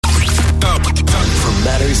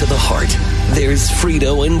matters of the heart, there's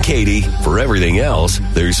Frito and Katie. For everything else,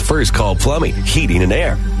 there's First Call Plumbing, Heating and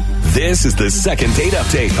Air. This is the second date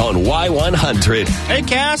update on Y100. Hey,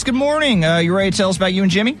 Cass, good morning. You ready to tell us about you and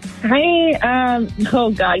Jimmy? Hi.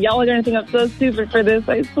 Oh, God. Y'all are going to think I'm so stupid for this,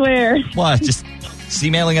 I swear. What, just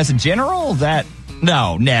emailing us in general?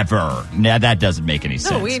 No, never. Nah, that doesn't make any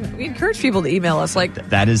sense. No, we encourage people to email us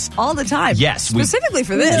that is all the time. Yes. Specifically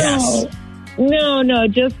for this. Yes. No,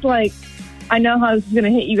 just like, I know how this is going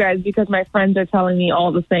to hit you guys because my friends are telling me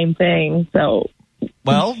all the same thing, so.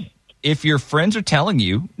 Well, if your friends are telling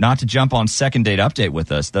you not to jump on second date update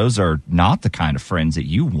with us, those are not the kind of friends that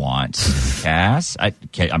you want, Cass.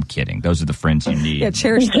 I'm kidding. Those are the friends you need. Yeah,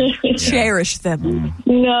 cherish them. Cherish them.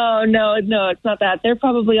 No, it's not that. They're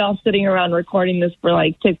probably all sitting around recording this for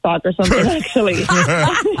like TikTok or something, actually.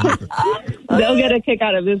 They'll get a kick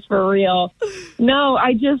out of this for real. No,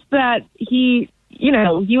 I just that he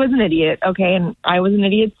was an idiot, okay, and I was an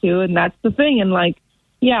idiot too, and that's the thing. And like,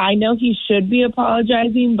 yeah, I know he should be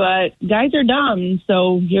apologizing, but guys are dumb,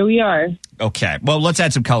 so here we are. Okay, well, let's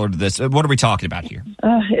add some color to this. What are we talking about here?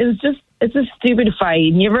 It's a stupid fight.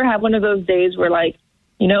 You ever have one of those days where, like,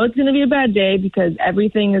 it's going to be a bad day because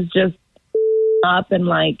everything is just up and,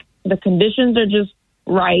 like, the conditions are just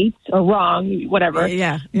right or wrong, whatever.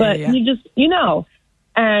 Yeah. But you just,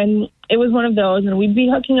 and it was one of those, and we'd be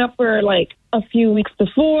hooking up for, like, a few weeks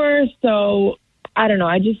before, so I don't know.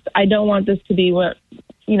 I don't want this to be what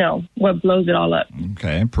blows it all up.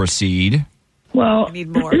 Okay, proceed. Well, I need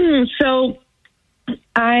more. So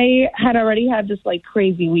I had already had this like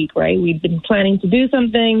crazy week, right? We'd been planning to do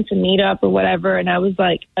something, to meet up or whatever. And I was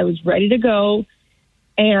ready to go.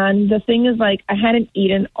 And the thing is, like, I hadn't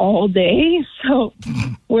eaten all day. So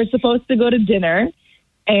we're supposed to go to dinner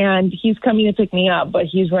and he's coming to pick me up, but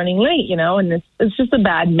he's running late, and it's just a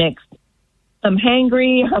bad mix. I'm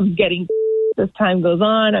hangry. I'm getting, as time goes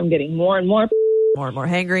on, I'm getting more and more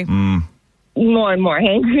hangry. More and more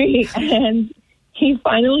hangry. And he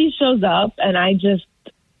finally shows up and I just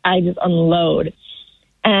unload.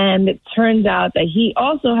 And it turns out that he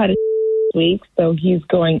also had a week, so he's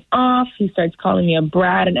going off. He starts calling me a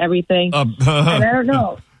brat and everything. And I don't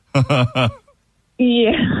know.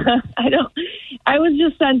 Yeah, I was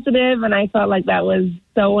just sensitive and I felt like that was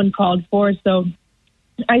so uncalled for. So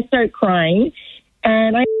I start crying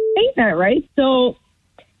and I hate that, right? So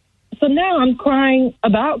now I'm crying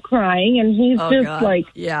about crying, and he's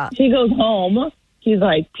he goes home. He's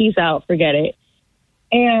like, peace out, forget it.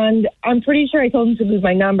 And I'm pretty sure I told him to lose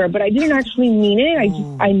my number, but I didn't actually mean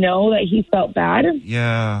it. I know that he felt bad.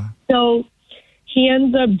 Yeah. So he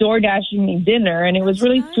ends up door dashing me dinner, and it was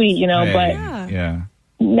really sweet, but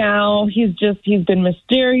now he's been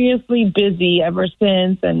mysteriously busy ever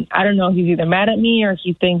since, and I don't know if he's either mad at me or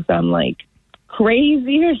he thinks I'm like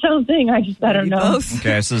crazy or something. I don't know. Both.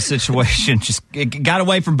 Okay, so the situation it got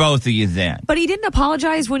away from both of you then. But he didn't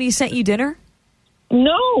apologize when he sent you dinner?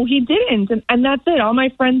 No, he didn't. And that's it. All my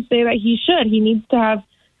friends say that he should. He needs to have,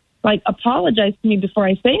 like, apologize to me before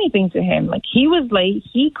I say anything to him. Like, he was late.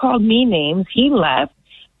 He called me names. He left.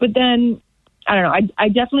 But then, I don't know. I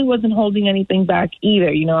definitely wasn't holding anything back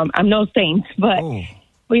either. I'm no saint. But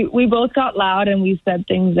we both got loud and we said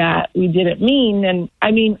things that we didn't mean. And,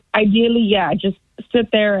 I mean, ideally, just sit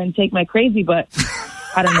there and take my crazy. But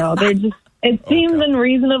I don't know. It seems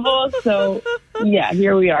unreasonable, so yeah,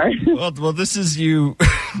 here we are. Well, this is you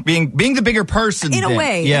being the bigger person. In a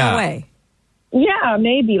way. Yeah,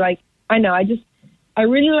 maybe. Like, I know, I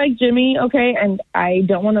really like Jimmy, okay, and I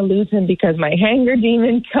don't want to lose him because my hanger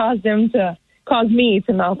demon caused me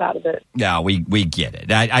to melt out of it. Yeah, we get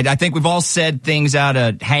it. I think we've all said things out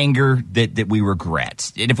of hanger that we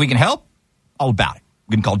regret. And if we can help, all about it.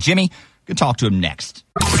 We can call Jimmy. We can talk to him next.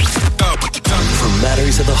 For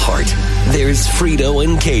matters of the heart, there's Frito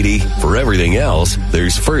and Katie. For everything else,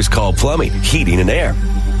 there's First Call Plumbing, Heating and Air.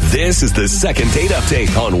 This is the second date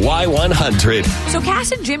update on Y100. So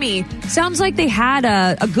Cass and Jimmy, sounds like they had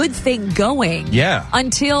a good thing going. Yeah.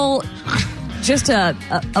 Until just a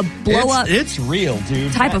blow up. It's real,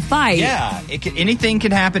 dude. Type of fight. Yeah. Anything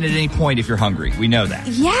can happen at any point if you're hungry. We know that.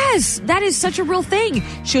 Yes, that is such a real thing.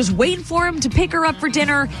 She was waiting for him to pick her up for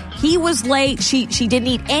dinner. He was late. She didn't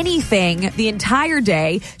eat anything the entire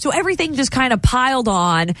day. So everything just kind of piled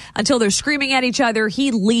on until they're screaming at each other.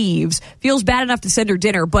 He leaves, feels bad enough to send her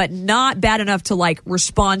dinner, but not bad enough to like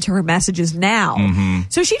respond to her messages now. Mm-hmm.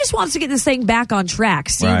 So she just wants to get this thing back on track,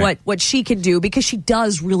 see what she can do, because she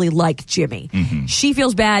does really like Jimmy. Mm-hmm. She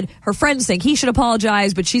feels bad. Her friends think he should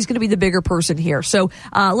apologize, but she's going to be the bigger person here. So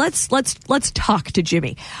let's talk to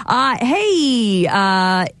Jimmy.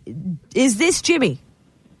 Hey, is this Jimmy?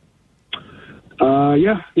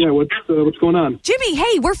 Yeah. What's going on? Jimmy,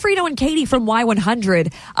 hey, we're Frito and Katie from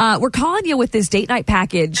Y100. We're calling you with this date night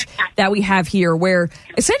package that we have here where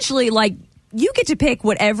essentially, like, you get to pick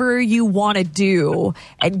whatever you want to do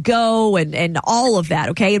and go and all of that,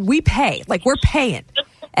 okay? And we pay. Like, we're paying.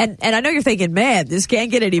 And I know you're thinking, man, this can't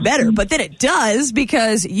get any better. But then it does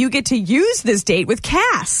because you get to use this date with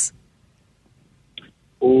Cass.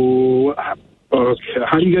 Oh, okay.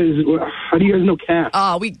 How do you guys know Cass?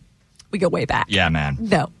 Oh, we go way back. Yeah, man.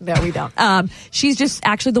 No, we don't. She's just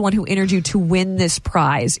actually the one who entered you to win this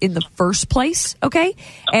prize in the first place, okay?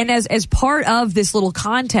 And as part of this little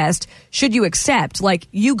contest, should you accept, like,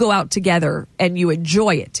 you go out together and you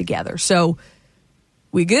enjoy it together. So,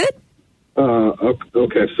 we good?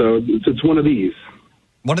 Okay, so it's one of these.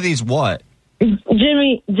 One of these what?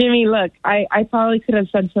 Jimmy, look, I probably could have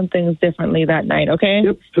said some things differently that night, okay?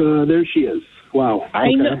 Yep, there she is. Wow.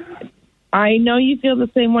 Okay. I know you feel the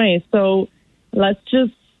same way, so let's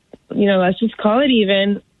just call it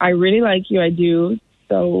even. I really like you, I do.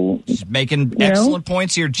 So just making excellent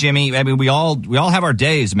points here, Jimmy. I mean, we all have our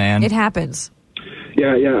days, man. It happens.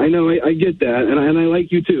 Yeah, I know. I get that, and I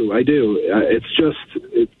like you too. I do.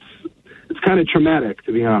 It's kind of traumatic,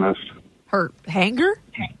 to be honest. Her hanger?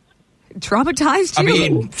 Traumatized you? I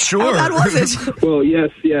mean, sure. How bad was it? Well, yes,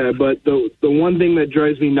 yeah, but the one thing that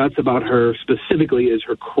drives me nuts about her specifically is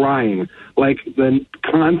her crying. Like, the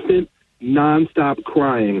constant, nonstop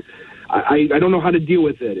crying. I don't know how to deal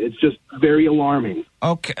with it. It's just very alarming.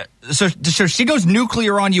 Okay. So she goes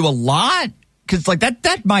nuclear on you a lot? Because, like,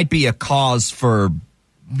 that might be a cause for,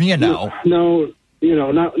 No,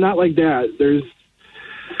 not like that.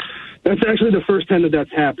 That's actually the first time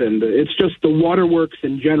that's happened. It's just the waterworks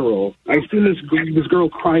in general. I've seen this girl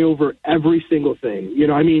cry over every single thing.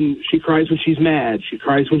 I mean, she cries when she's mad. She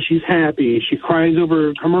cries when she's happy. She cries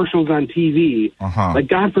over commercials on TV. Uh-huh. Like,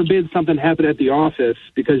 God forbid something happened at the office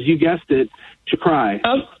because you guessed it, she cry.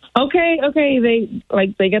 Oh, okay.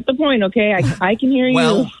 They get the point. Okay, I can hear you.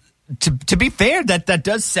 Well, to be fair, that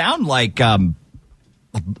does sound like a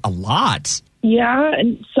lot. Yeah,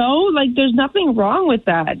 and so, like, there's nothing wrong with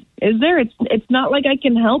that, is there? It's not like I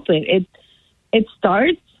can help it. It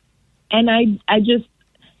starts, and I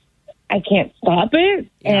can't stop it,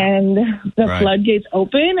 and the floodgates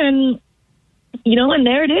open, and and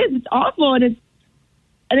there it is. It's awful, and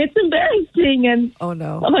it's embarrassing, and oh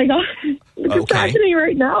no, oh my God, it's happening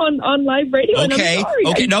right now on live radio. Okay, and I'm sorry.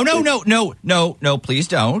 Okay, no, please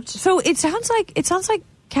don't. So it sounds like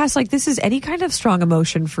Cass, like this is any kind of strong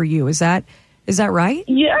emotion for you. Is that right?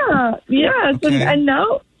 Yeah. Okay. And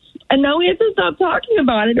now we have to stop talking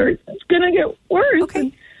about it, or it's gonna get worse. Okay.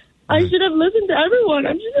 And I should have listened to everyone.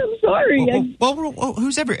 I'm sorry. Well,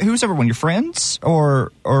 who's everyone? Your friends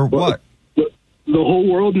or what? The whole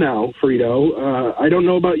world now, Frito. I don't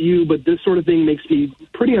know about you, but this sort of thing makes me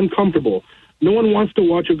pretty uncomfortable. No one wants to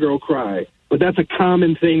watch a girl cry, but that's a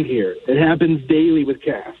common thing here. It happens daily with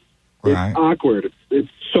Cass. Right. It's awkward. It's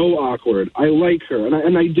so awkward. I like her,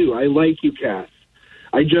 and I do. I like you, Cass.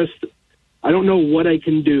 I don't know what I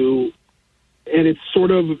can do, and it's sort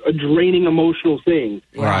of a draining emotional thing.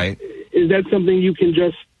 Right. Is that something you can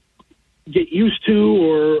just get used to,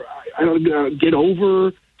 or I don't get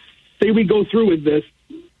over? Say we go through with this,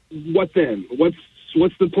 what then?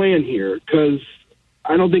 What's the plan here? Because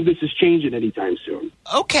I don't think this is changing anytime soon.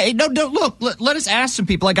 Okay, no. Look, let us ask some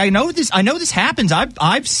people. Like, I know this happens.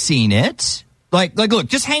 I've seen it. Like, look,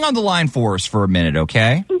 just hang on the line for us for a minute,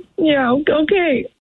 okay? Yeah. Okay.